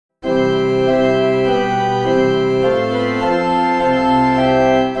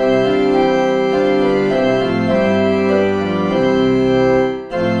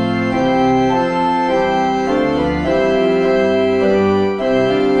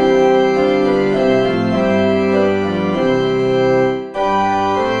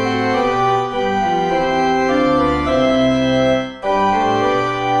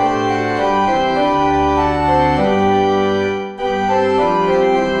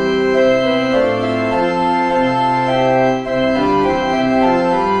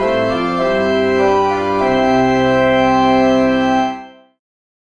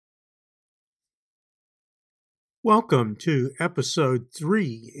Welcome to Episode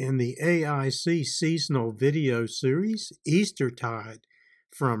 3 in the AIC seasonal video series, Easter-Tide,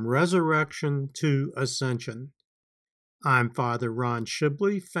 From Resurrection to Ascension. I'm Father Ron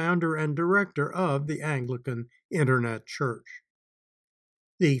Shibley, founder and director of the Anglican Internet Church.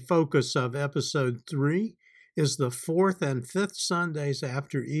 The focus of Episode 3 is the fourth and fifth Sundays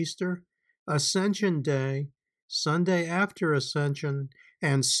after Easter, Ascension Day, Sunday after Ascension,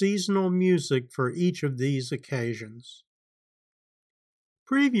 and seasonal music for each of these occasions.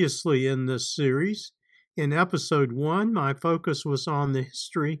 Previously in this series, in Episode 1, my focus was on the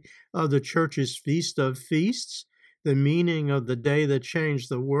history of the Church's Feast of Feasts, the meaning of the day that changed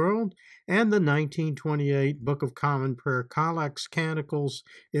the world, and the 1928 Book of Common Prayer collects, canticles,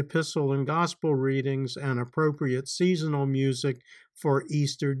 epistle and gospel readings, and appropriate seasonal music for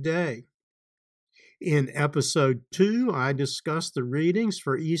Easter Day. In Episode 2, I discussed the readings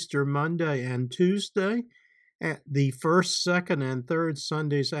for Easter Monday and Tuesday, the first, second, and third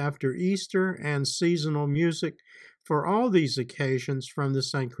Sundays after Easter, and seasonal music for all these occasions from the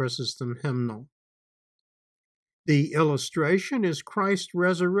St. Chrysostom hymnal. The illustration is Christ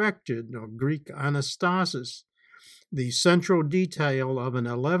resurrected, or Greek anastasis, the central detail of an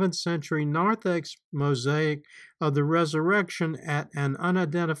 11th century narthex mosaic of the resurrection at an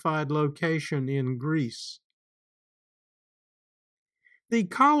unidentified location in Greece. The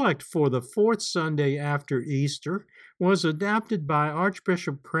collect for the fourth Sunday after Easter was adapted by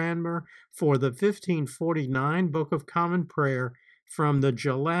Archbishop Cranmer for the 1549 Book of Common Prayer from the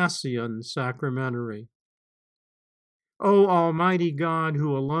Gelasian Sacramentary. O Almighty God,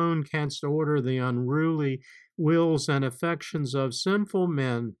 who alone canst order the unruly wills and affections of sinful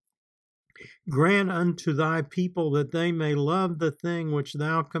men, grant unto thy people that they may love the thing which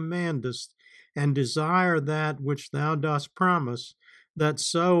thou commandest, and desire that which thou dost promise, that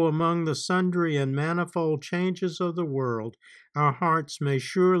so among the sundry and manifold changes of the world our hearts may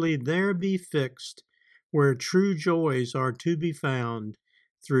surely there be fixed, where true joys are to be found,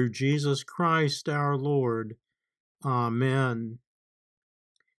 through Jesus Christ our Lord. Amen.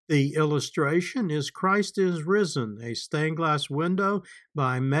 The illustration is Christ is Risen, a stained glass window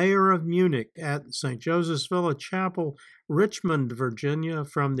by Mayer of Munich at St. Joseph's Villa Chapel, Richmond, Virginia,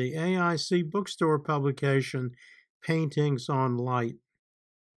 from the AIC bookstore publication, Paintings on Light.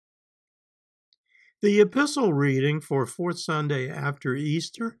 The epistle reading for fourth Sunday after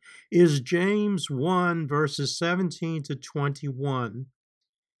Easter is James 1, verses 17 to 21.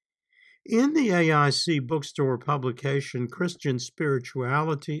 In the AIC bookstore publication, Christian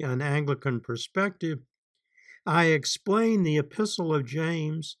Spirituality, an Anglican Perspective, I explain the Epistle of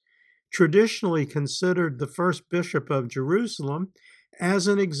James, traditionally considered the first bishop of Jerusalem, as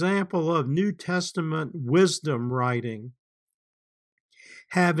an example of New Testament wisdom writing.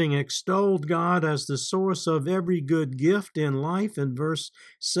 Having extolled God as the source of every good gift in life in verse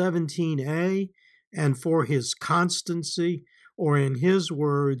 17a, and for his constancy, or in his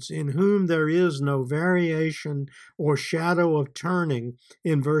words, in whom there is no variation or shadow of turning,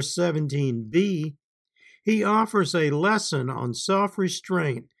 in verse 17b, he offers a lesson on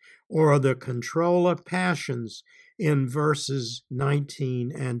self-restraint or the control of passions in verses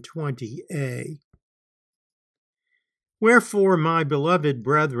 19 and 20a. Wherefore, my beloved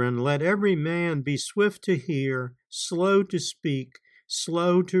brethren, let every man be swift to hear, slow to speak,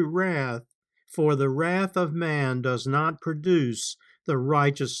 slow to wrath, for the wrath of man does not produce the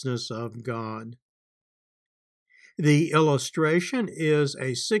righteousness of God. The illustration is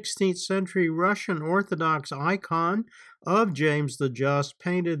a 16th century Russian Orthodox icon of James the Just,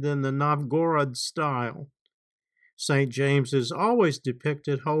 painted in the Novgorod style. St. James is always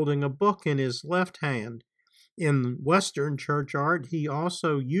depicted holding a book in his left hand. In Western church art, he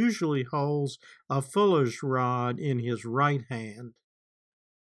also usually holds a fuller's rod in his right hand.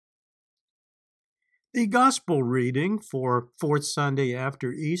 The Gospel reading for fourth Sunday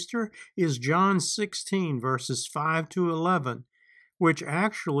after Easter is John 16, verses 5 to 11, which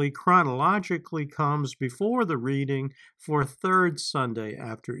actually chronologically comes before the reading for third Sunday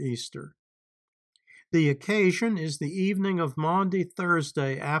after Easter. The occasion is the evening of Maundy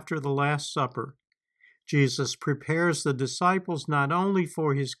Thursday after the Last Supper. Jesus prepares the disciples not only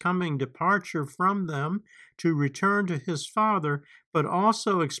for his coming departure from them to return to his Father, but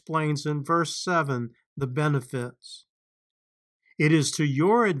also explains in verse 7 the benefits. It is to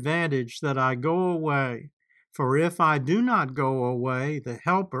your advantage that I go away, for if I do not go away, the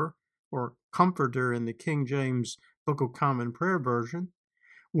Helper, or Comforter in the King James Book of Common Prayer version,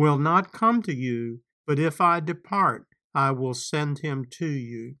 will not come to you, but if I depart, I will send him to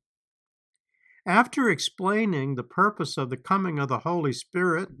you. After explaining the purpose of the coming of the Holy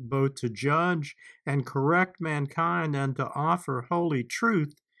Spirit, both to judge and correct mankind and to offer holy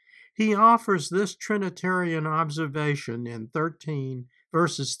truth, he offers this Trinitarian observation in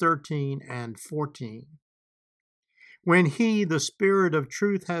verses 13 and 14. When he, the Spirit of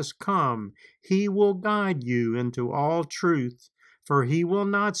truth, has come, he will guide you into all truth, for he will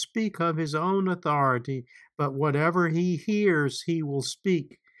not speak of his own authority, but whatever he hears he will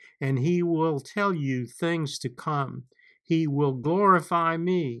speak, and he will tell you things to come. He will glorify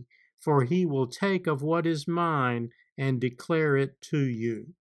me, for he will take of what is mine and declare it to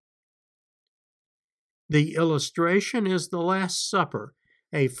you. The illustration is the Last Supper,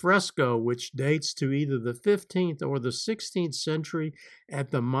 a fresco which dates to either the 15th or the 16th century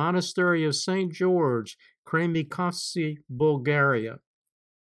at the monastery of St. George, Kremikossi, Bulgaria.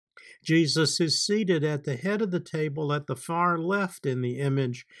 Jesus is seated at the head of the table at the far left in the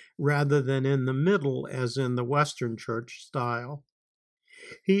image rather than in the middle as in the Western Church style.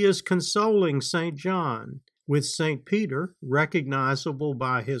 He is consoling St. John, with St. Peter, recognizable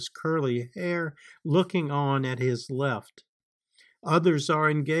by his curly hair, looking on at his left. Others are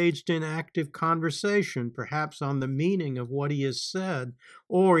engaged in active conversation, perhaps on the meaning of what he has said,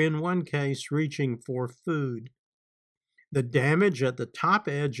 or in one case, reaching for food. The damage at the top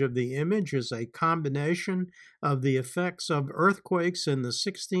edge of the image is a combination of the effects of earthquakes in the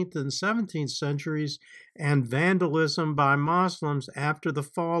 16th and 17th centuries and vandalism by Muslims after the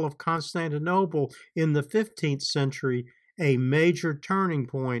fall of Constantinople in the 15th century, a major turning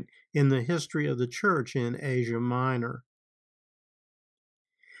point in the history of the Church in Asia Minor.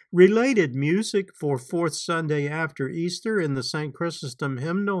 Related music for Fourth Sunday after Easter in the St. Chrysostom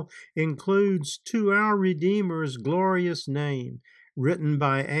hymnal includes To Our Redeemer's Glorious Name, written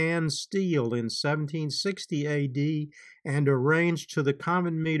by Anne Steele in 1760 A.D. and arranged to the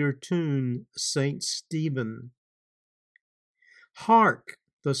common meter tune St. Stephen. Hark,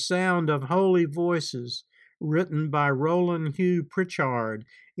 the Sound of Holy Voices, written by Roland Hugh Pritchard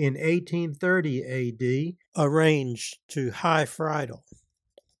in 1830 A.D., arranged to High Friedel.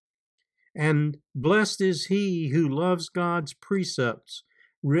 And Blessed is He Who Loves God's Precepts,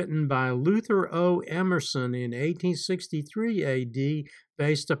 written by Luther O. Emerson in 1863 A.D.,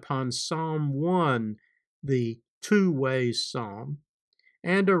 based upon Psalm 1, the two-ways psalm,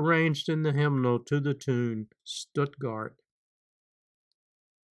 and arranged in the hymnal to the tune Stuttgart.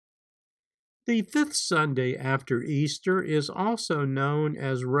 The fifth Sunday after Easter is also known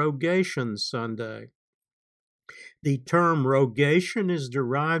as Rogation Sunday. The term rogation is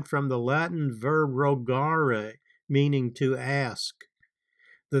derived from the Latin verb rogare, meaning to ask.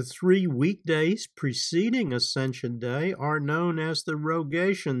 The 3 weekdays preceding Ascension Day are known as the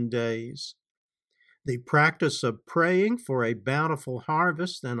Rogation Days. The practice of praying for a bountiful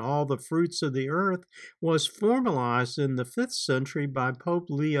harvest and all the fruits of the earth was formalized in the 5th century by Pope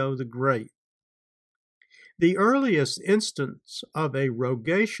Leo the Great. The earliest instance of a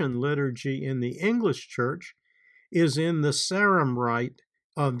rogation liturgy in the English Church is in the Sarum Rite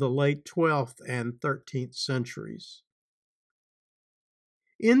of the late 12th and 13th centuries.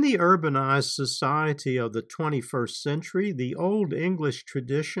 In the urbanized society of the 21st century, the Old English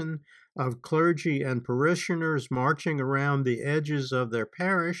tradition of clergy and parishioners marching around the edges of their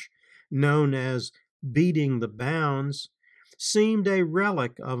parish, known as beating the bounds, seemed a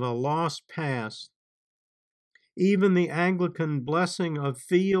relic of a lost past. Even the Anglican blessing of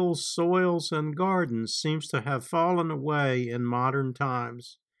fields, soils, and gardens seems to have fallen away in modern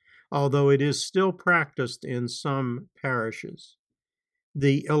times, although it is still practiced in some parishes.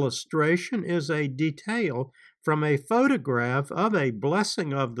 The illustration is a detail from a photograph of a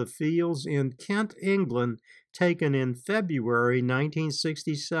blessing of the fields in Kent, England, taken in February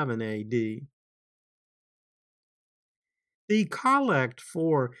 1967 A.D. The collect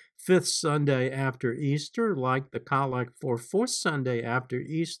for Fifth Sunday after Easter, like the collect for Fourth Sunday after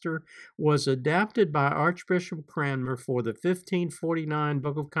Easter, was adapted by Archbishop Cranmer for the 1549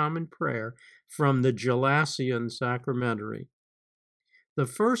 Book of Common Prayer from the Gelasian Sacramentary. The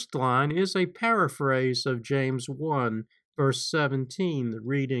first line is a paraphrase of James 1, verse 17, the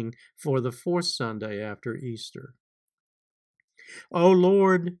reading for the Fourth Sunday after Easter. O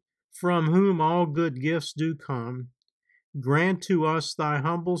Lord, from whom all good gifts do come, grant to us, thy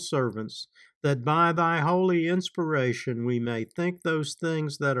humble servants, that by thy holy inspiration we may think those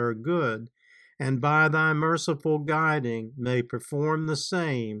things that are good, and by thy merciful guiding may perform the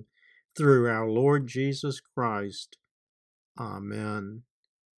same, through our Lord Jesus Christ. Amen.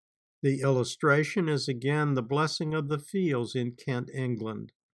 The illustration is again the blessing of the fields in Kent,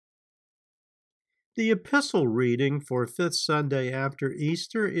 England. The epistle reading for Fifth Sunday after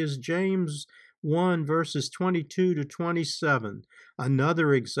Easter is James 1, verses 22 to 27,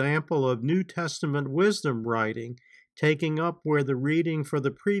 another example of New Testament wisdom writing, taking up where the reading for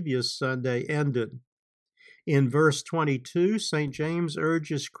the previous Sunday ended. In verse 22, St. James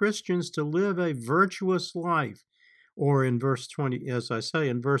urges Christians to live a virtuous life, or in verse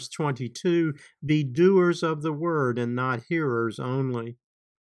 22, be doers of the word and not hearers only.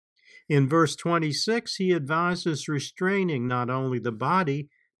 In verse 26, he advises restraining not only the body,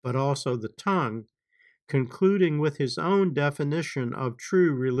 but also the tongue, concluding with his own definition of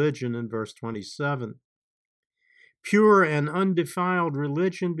true religion in verse 27. Pure and undefiled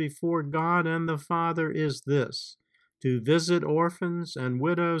religion before God and the Father is this: to visit orphans and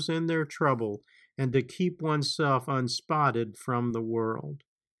widows in their trouble, and to keep oneself unspotted from the world.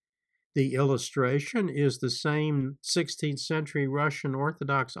 The illustration is the same 16th century Russian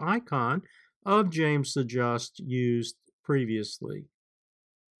Orthodox icon of James the Just used previously.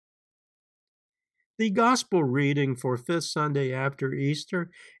 The Gospel reading for Fifth Sunday after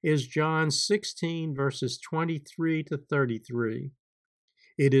Easter is John 16, verses 23 to 33.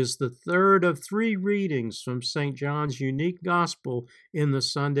 It is the third of three readings from St. John's unique Gospel in the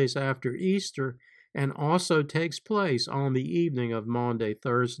Sundays after Easter, and also takes place on the evening of Maundy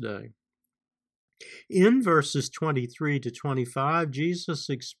Thursday. In verses 23 to 25, Jesus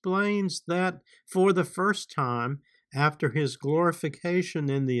explains that for the first time, after his glorification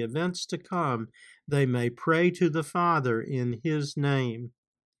in the events to come, they may pray to the Father in his name.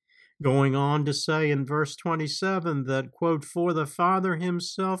 Going on to say in verse 27 that, quote, "For the Father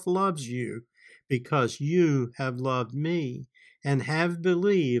himself loves you, because you have loved me, and have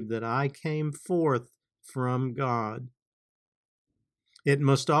believed that I came forth from God." It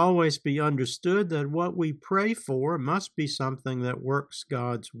must always be understood that what we pray for must be something that works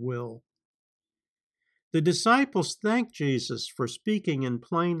God's will. The disciples thanked Jesus for speaking in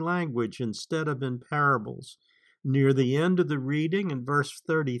plain language instead of in parables. Near the end of the reading, in verse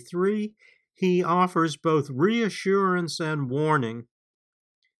 33, he offers both reassurance and warning.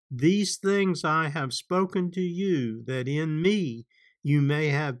 "These things I have spoken to you, that in me you may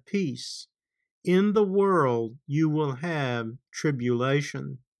have peace. In the world you will have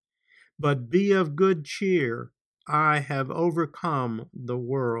tribulation. But be of good cheer, I have overcome the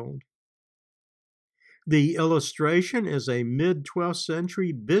world." The illustration is a mid-12th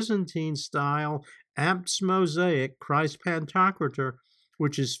century Byzantine-style apse mosaic Christ Pantocrator,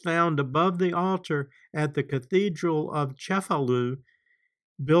 which is found above the altar at the Cathedral of Cefalù,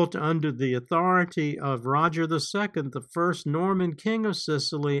 built under the authority of Roger II, the first Norman king of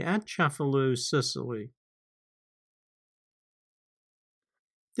Sicily, at Cefalù, Sicily.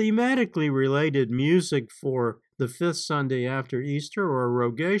 Thematically related music for the fifth Sunday after Easter, or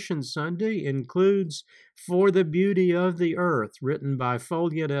Rogation Sunday, includes "For the Beauty of the Earth," written by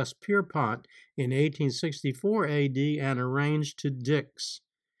Folliot S. Pierpont in 1864 AD and arranged to Dix,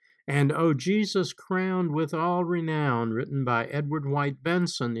 and "O Jesus Crowned with All Renown," written by Edward White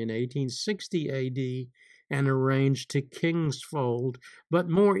Benson in 1860 AD and arranged to Kingsfold, but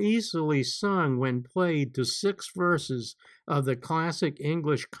more easily sung when played to 6 verses of the classic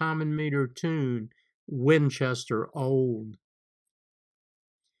English common meter tune, "Winchester Old."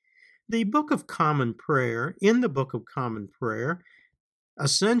 In the Book of Common Prayer,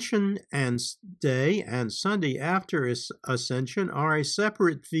 Ascension Day and Sunday after Ascension are a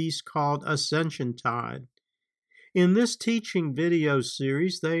separate feast called Ascensiontide. In this teaching video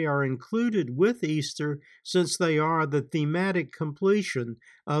series, they are included with Easter since they are the thematic completion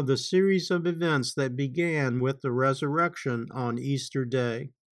of the series of events that began with the resurrection on Easter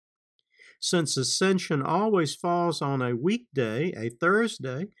Day. Since Ascension always falls on a weekday, a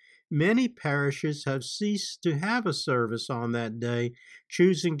Thursday, many parishes have ceased to have a service on that day,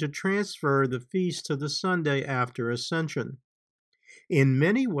 choosing to transfer the feast to the Sunday after Ascension. In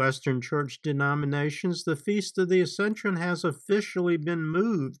many Western Church denominations, the Feast of the Ascension has officially been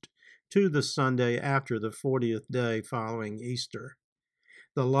moved to the Sunday after the 40th day following Easter.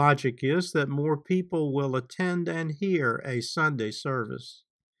 The logic is that more people will attend and hear a Sunday service.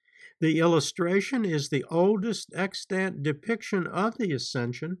 The illustration is the oldest extant depiction of the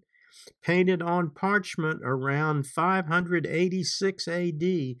Ascension, painted on parchment around 586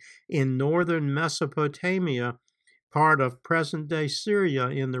 AD in northern Mesopotamia, part of present-day Syria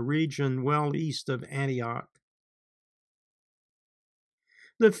in the region well east of Antioch.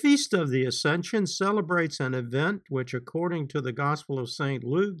 The Feast of the Ascension celebrates an event which, according to the Gospel of St.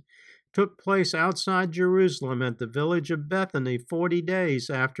 Luke, took place outside Jerusalem at the village of Bethany 40 days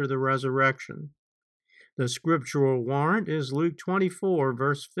after the resurrection. The scriptural warrant is Luke 24,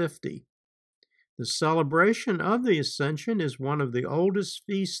 verse 50. The celebration of the Ascension is one of the oldest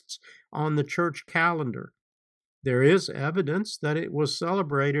feasts on the church calendar. There is evidence that it was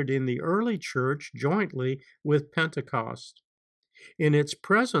celebrated in the early church jointly with Pentecost. In its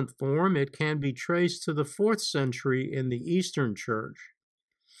present form, it can be traced to the 4th century in the Eastern Church.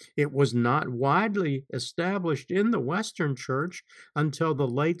 It was not widely established in the Western Church until the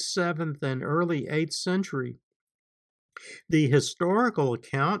late 7th and early 8th century. The historical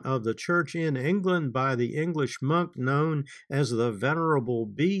account of the church in England by the English monk known as the Venerable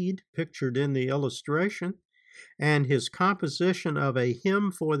Bede, pictured in the illustration, and his composition of a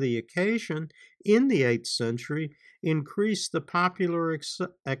hymn for the occasion in the 8th century increased the popular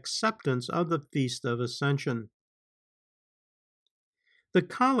acceptance of the Feast of Ascension. The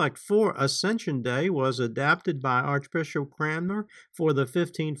collect for Ascension Day was adapted by Archbishop Cranmer for the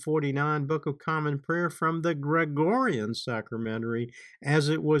 1549 Book of Common Prayer from the Gregorian Sacramentary as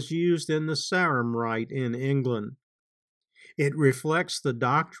it was used in the Sarum Rite in England. It reflects the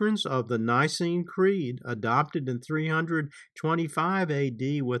doctrines of the Nicene Creed, adopted in 325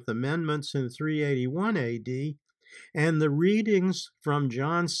 AD with amendments in 381 AD, and the readings from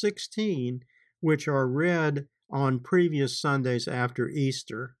John 16, which are read on previous Sundays after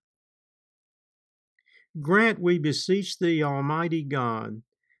Easter. Grant, we beseech thee, Almighty God,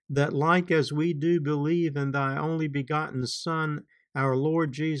 that like as we do believe in thy only begotten Son, our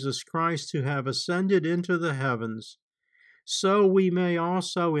Lord Jesus Christ, who have ascended into the heavens, so we may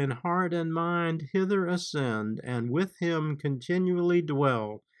also in heart and mind hither ascend, and with him continually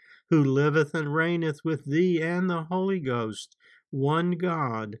dwell, who liveth and reigneth with thee and the Holy Ghost, one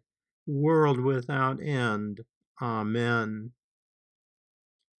God, world without end. Amen.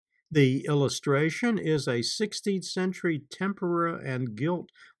 The illustration is a 16th century tempera and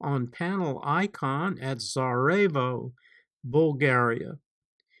gilt on panel icon at Sarajevo, Bulgaria.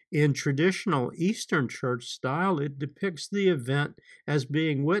 In traditional Eastern Church style, it depicts the event as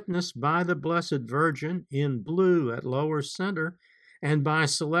being witnessed by the Blessed Virgin in blue at lower center and by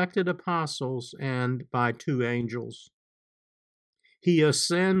selected apostles and by 2 angels. He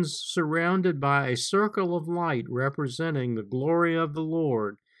ascends surrounded by a circle of light representing the glory of the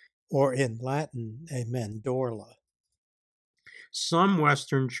Lord, or in Latin, a mandorla. Some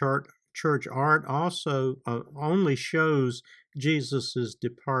Western church art also only shows Jesus'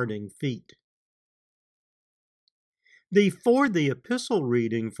 departing feet. The epistle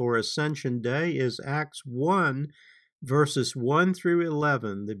reading for Ascension Day is Acts 1, verses 1 through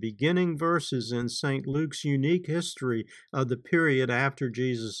 11, the beginning verses in St. Luke's unique history of the period after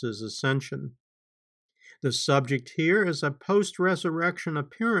Jesus' ascension. The subject here is a post-resurrection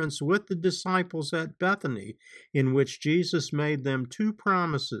appearance with the disciples at Bethany, in which Jesus made them 2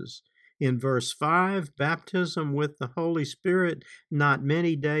 promises. In verse 5, baptism with the Holy Spirit not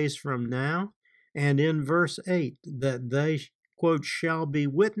many days from now, and in verse 8, that they, quote, shall be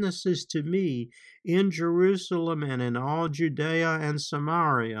witnesses to me in Jerusalem and in all Judea and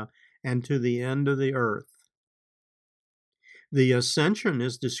Samaria and to the end of the earth. The ascension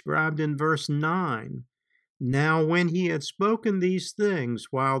is described in verse 9. Now when he had spoken these things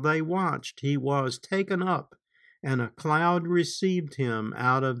while they watched, he was taken up, and a cloud received him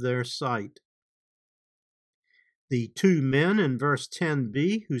out of their sight. The 2 men in verse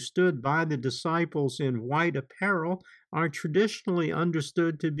 10b who stood by the disciples in white apparel are traditionally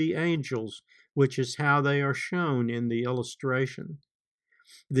understood to be angels, which is how they are shown in the illustration.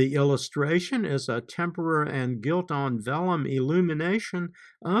 The illustration is a tempera and gilt on vellum illumination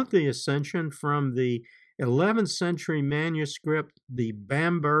of the Ascension from the 11th century manuscript, the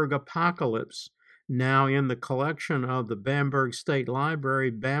Bamberg Apocalypse, now in the collection of the Bamberg State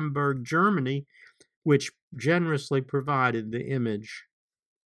Library, Bamberg, Germany, which generously provided the image.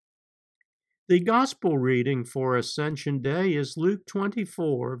 The Gospel reading for Ascension Day is Luke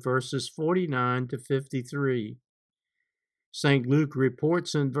 24, verses 49 to 53. St. Luke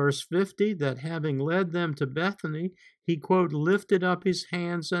reports in verse 50 that having led them to Bethany, he, quote, lifted up his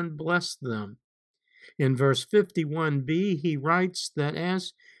hands and blessed them. In verse 51b, he writes that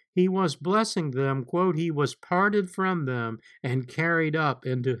as he was blessing them, quote, he was parted from them and carried up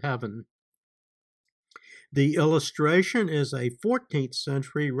into heaven. The illustration is a 14th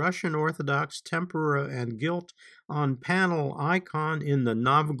century Russian Orthodox tempera and gilt on panel icon in the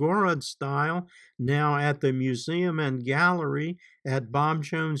Novgorod style, now at the Museum and Gallery at Bob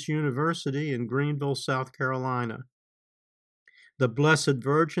Jones University in Greenville, South Carolina. The Blessed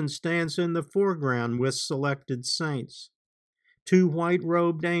Virgin stands in the foreground with selected saints. 2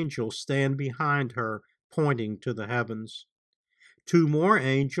 white-robed angels stand behind her, pointing to the heavens. 2 more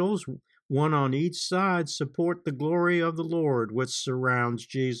angels, one on each side, support the glory of the Lord which surrounds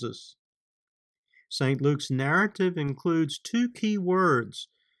Jesus. St. Luke's narrative includes two key words,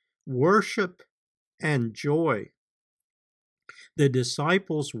 worship and joy. The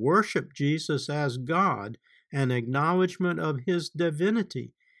disciples worship Jesus as God, an acknowledgement of his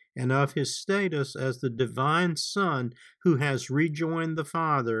divinity and of his status as the divine Son who has rejoined the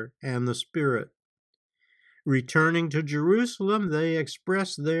Father and the Spirit. Returning to Jerusalem, they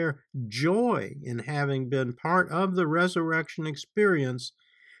express their joy in having been part of the resurrection experience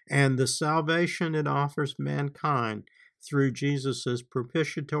and the salvation it offers mankind through Jesus'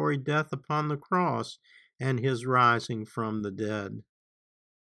 propitiatory death upon the cross and his rising from the dead.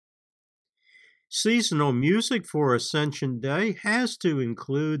 Seasonal music for Ascension Day has to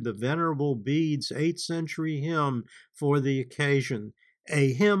include the Venerable Bede's 8th century hymn for the occasion,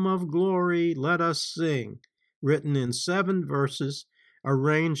 A Hymn of Glory, Let Us Sing, written in 7 verses,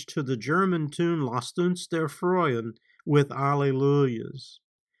 arranged to the German tune Lasst uns der Freuen with Alleluias,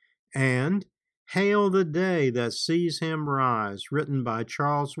 and Hail the Day That Sees Him Rise, written by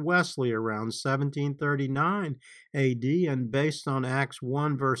Charles Wesley around 1739 AD and based on Acts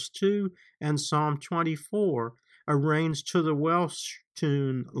 1 verse 2 and Psalm 24, arranged to the Welsh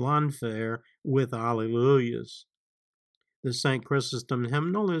tune Lanfair with Alleluias. The St. Chrysostom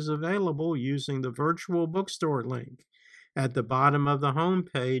hymnal is available using the virtual bookstore link at the bottom of the home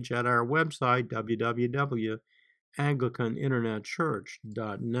page at our website,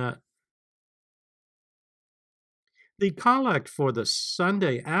 www.anglicaninternetchurch.net. The collect for the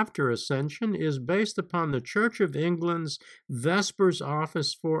Sunday after Ascension is based upon the Church of England's Vespers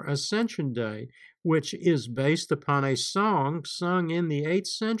Office for Ascension Day, which is based upon a song sung in the 8th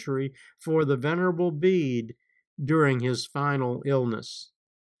century for the Venerable Bede during his final illness.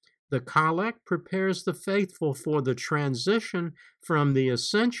 The collect prepares the faithful for the transition from the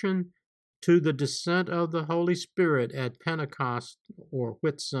Ascension to the descent of the Holy Spirit at Pentecost or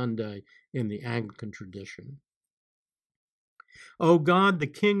Whitsunday in the Anglican tradition. O God, the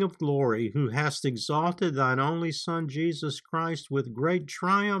King of glory, who hast exalted thine only Son, Jesus Christ, with great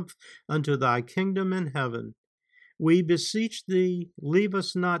triumph unto thy kingdom in heaven, we beseech thee, leave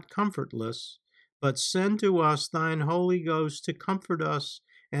us not comfortless, but send to us thine Holy Ghost to comfort us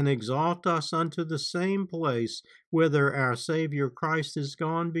and exalt us unto the same place whither our Saviour Christ is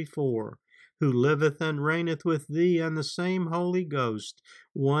gone before, who liveth and reigneth with thee and the same Holy Ghost,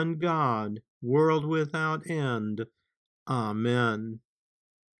 one God, world without end. Amen.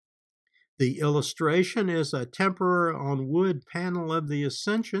 The illustration is a tempera on wood panel of the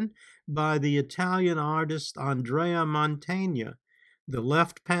Ascension by the Italian artist Andrea Mantegna. The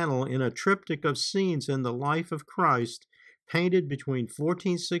left panel in a triptych of scenes in the life of Christ, painted between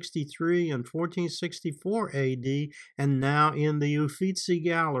 1463 and 1464 AD, and now in the Uffizi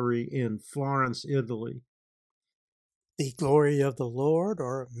Gallery in Florence, Italy. The Glory of the Lord,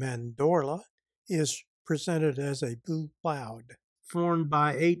 or Mandorla, is presented as a blue cloud, formed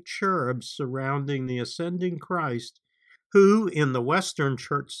by 8 cherubs surrounding the ascending Christ, who, in the Western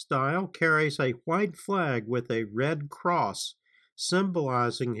church style, carries a white flag with a red cross,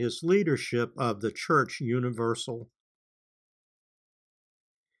 symbolizing his leadership of the Church Universal.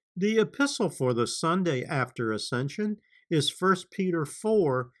 The epistle for the Sunday after Ascension is 1 Peter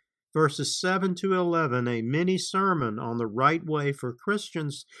 4, verses 7 to 11, a mini sermon on the right way for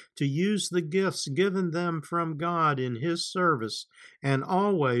Christians to use the gifts given them from God in His service, and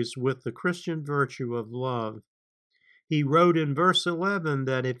always with the Christian virtue of love. He wrote in verse 11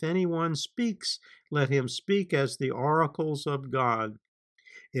 that if anyone speaks, let him speak as the oracles of God.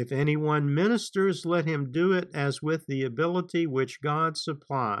 If anyone ministers, let him do it as with the ability which God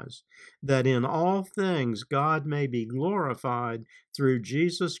supplies, that in all things God may be glorified through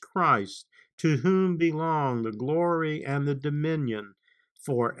Jesus Christ, to whom belong the glory and the dominion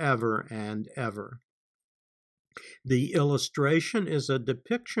forever and ever. The illustration is a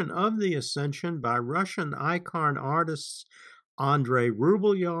depiction of the Ascension by Russian icon artists Andrei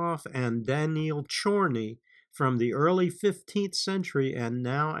Rublev and Daniil Chorny from the early 15th century and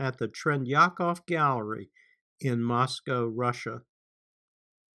now at the Trendyakov Gallery in Moscow, Russia.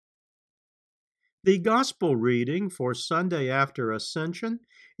 The Gospel reading for Sunday after Ascension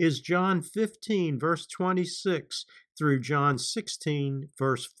is John 15, verse 26 through John 16,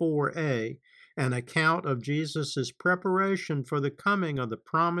 verse 4a, an account of Jesus' preparation for the coming of the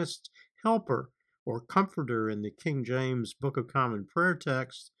promised Helper, or Comforter in the King James Book of Common Prayer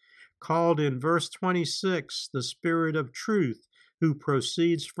text, called in verse 26 the Spirit of Truth, who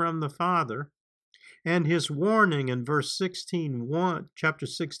proceeds from the Father, and his warning in chapter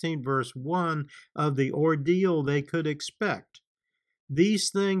 16, verse 1, of the ordeal they could expect.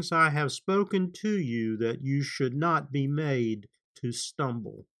 These things I have spoken to you, that you should not be made to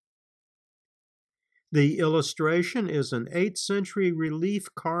stumble. The illustration is an 8th century relief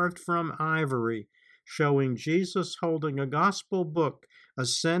carved from ivory, showing Jesus holding a gospel book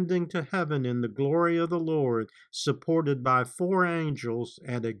ascending to heaven in the glory of the Lord, supported by 4 angels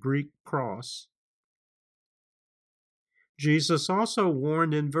and a Greek cross. Jesus also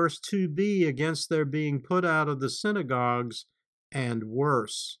warned in verse 2b against their being put out of the synagogues, and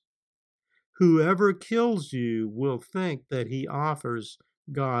worse. Whoever kills you will think that he offers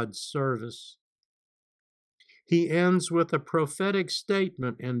God's service. He ends with a prophetic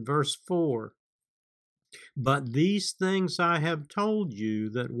statement in verse 4. But these things I have told you,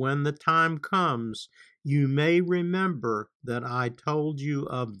 that when the time comes, you may remember that I told you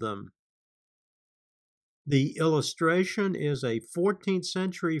of them. The illustration is a 14th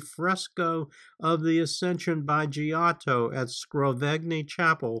century fresco of the Ascension by Giotto at Scrovegni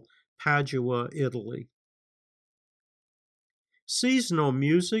Chapel, Padua, Italy. Seasonal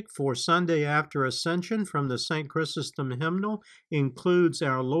music for Sunday after Ascension from the St. Chrysostom hymnal includes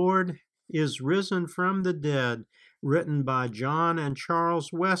Our Lord is Risen from the Dead, written by John and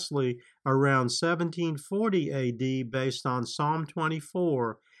Charles Wesley around 1740 A.D. based on Psalm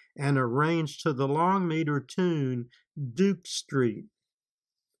 24, and arranged to the long meter tune Duke Street.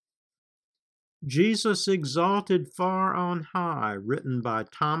 Jesus Exalted Far on High, written by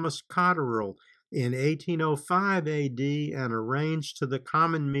Thomas Cotterill in 1805 A.D. and arranged to the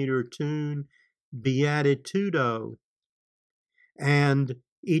common meter tune Beatitudo, and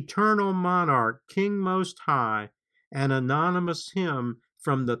Eternal Monarch, King Most High, an anonymous hymn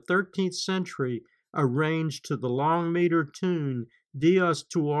from the 13th century arranged to the long meter tune Dies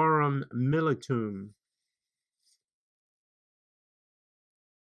Tuorum Militum.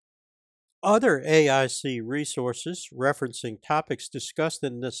 Other AIC resources referencing topics discussed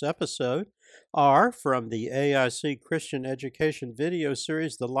in this episode are from the AIC Christian Education video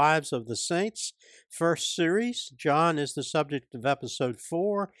series, The Lives of the Saints. First series, John is the subject of episode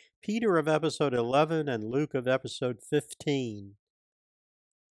 4, Peter of episode 11, and Luke of episode 15.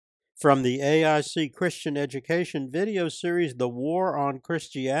 From the AIC Christian Education video series, The War on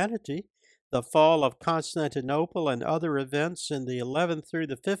Christianity, the fall of Constantinople and other events in the 11th through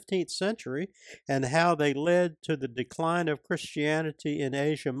the 15th century, and how they led to the decline of Christianity in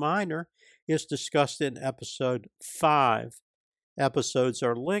Asia Minor, is discussed in episode 5. Episodes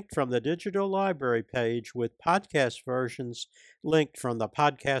are linked from the digital library page, with podcast versions linked from the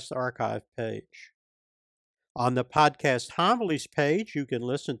podcast archive page. On the podcast homilies page, you can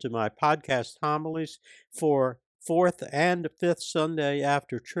listen to my podcast homilies for 4th and 5th Sunday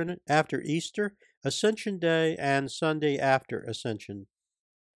after Easter, Ascension Day, and Sunday after Ascension.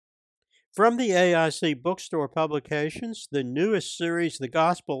 From the AIC Bookstore publications, the newest series, The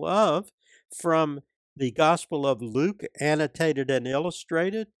Gospel of, from the Gospel of Luke, annotated and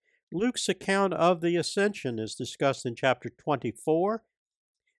illustrated. Luke's account of the Ascension is discussed in chapter 24,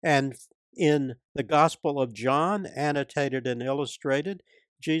 and in the Gospel of John, annotated and illustrated,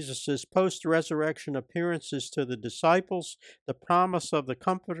 Jesus' post-resurrection appearances to the disciples, the promise of the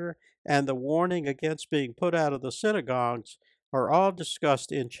Comforter, and the warning against being put out of the synagogues are all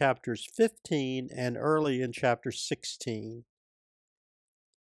discussed in chapters 15 and early in chapter 16.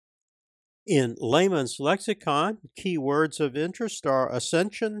 In Layman's Lexicon, key words of interest are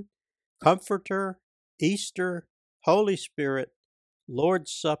Ascension, Comforter, Easter, Holy Spirit,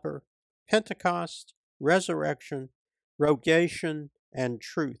 Lord's Supper, Pentecost, Resurrection, Rogation, and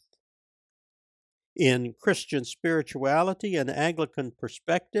Truth. In Christian spirituality and Anglican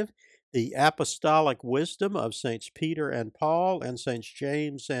perspective, the apostolic wisdom of Saints Peter and Paul and Saints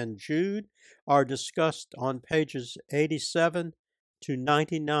James and Jude are discussed on pages 87 to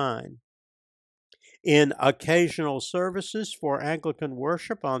 99. In occasional services for Anglican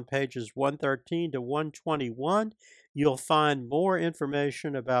worship on pages 113 to 121, you'll find more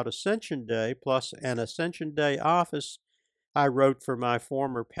information about Ascension Day, plus an Ascension Day office I wrote for my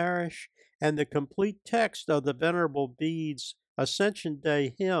former parish, and the complete text of the Venerable Bede's Ascension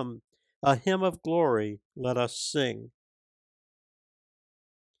Day hymn, A Hymn of Glory, Let Us Sing.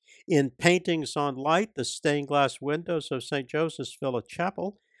 In Paintings on Light, the stained glass windows of St. Joseph's Villa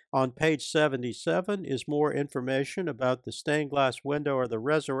Chapel, on page 77 is more information about the stained glass window of the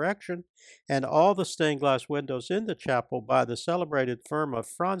Resurrection and all the stained glass windows in the chapel by the celebrated firm of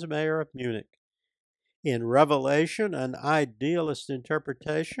Franz Mayer of Munich. In Revelation, an idealist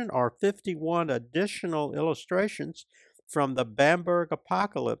interpretation, are 51 additional illustrations from the Bamberg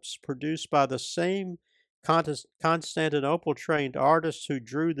Apocalypse produced by the same Constantinople-trained artist who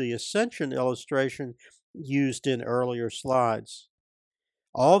drew the Ascension illustration used in earlier slides.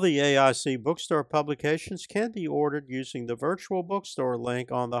 All the AIC bookstore publications can be ordered using the virtual bookstore link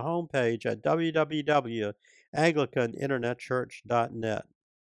on the homepage at www.anglicaninternetchurch.net.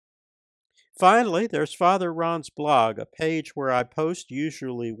 Finally, there's Father Ron's blog, a page where I post,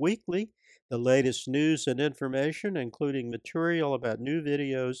 usually weekly, the latest news and information, including material about new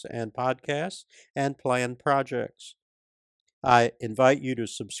videos and podcasts and planned projects. I invite you to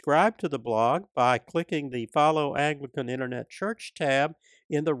subscribe to the blog by clicking the Follow Anglican Internet Church tab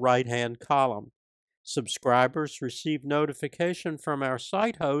in the right-hand column. Subscribers receive notification from our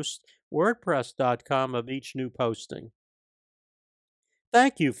site host, WordPress.com, of each new posting.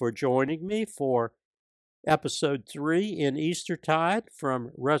 Thank you for joining me for Episode 3 in Eastertide,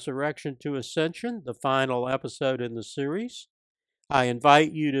 From Resurrection to Ascension, the final episode in the series. I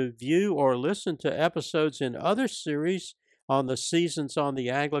invite you to view or listen to episodes in other series on the seasons on the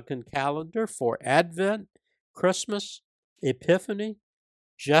Anglican calendar for Advent, Christmas, Epiphany,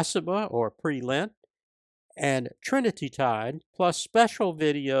 Jessima or Pre-Lent, and Trinitytide, plus special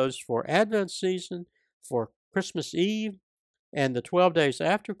videos for Advent season, for Christmas Eve, and the 12 days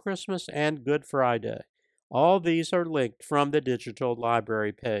after Christmas and Good Friday. All these are linked from the digital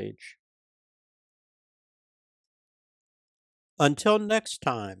library page. Until next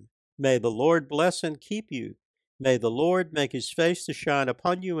time, may the Lord bless and keep you. May the Lord make his face to shine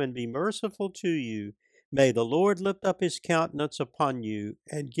upon you and be merciful to you. May the Lord lift up his countenance upon you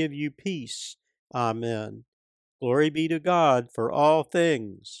and give you peace. Amen. Glory be to God for all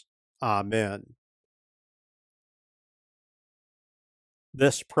things. Amen.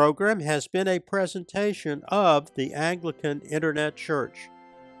 This program has been a presentation of the Anglican Internet Church.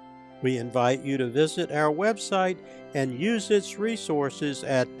 We invite you to visit our website and use its resources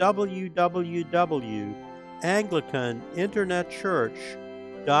at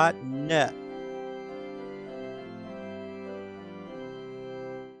www.anglicaninternetchurch.net.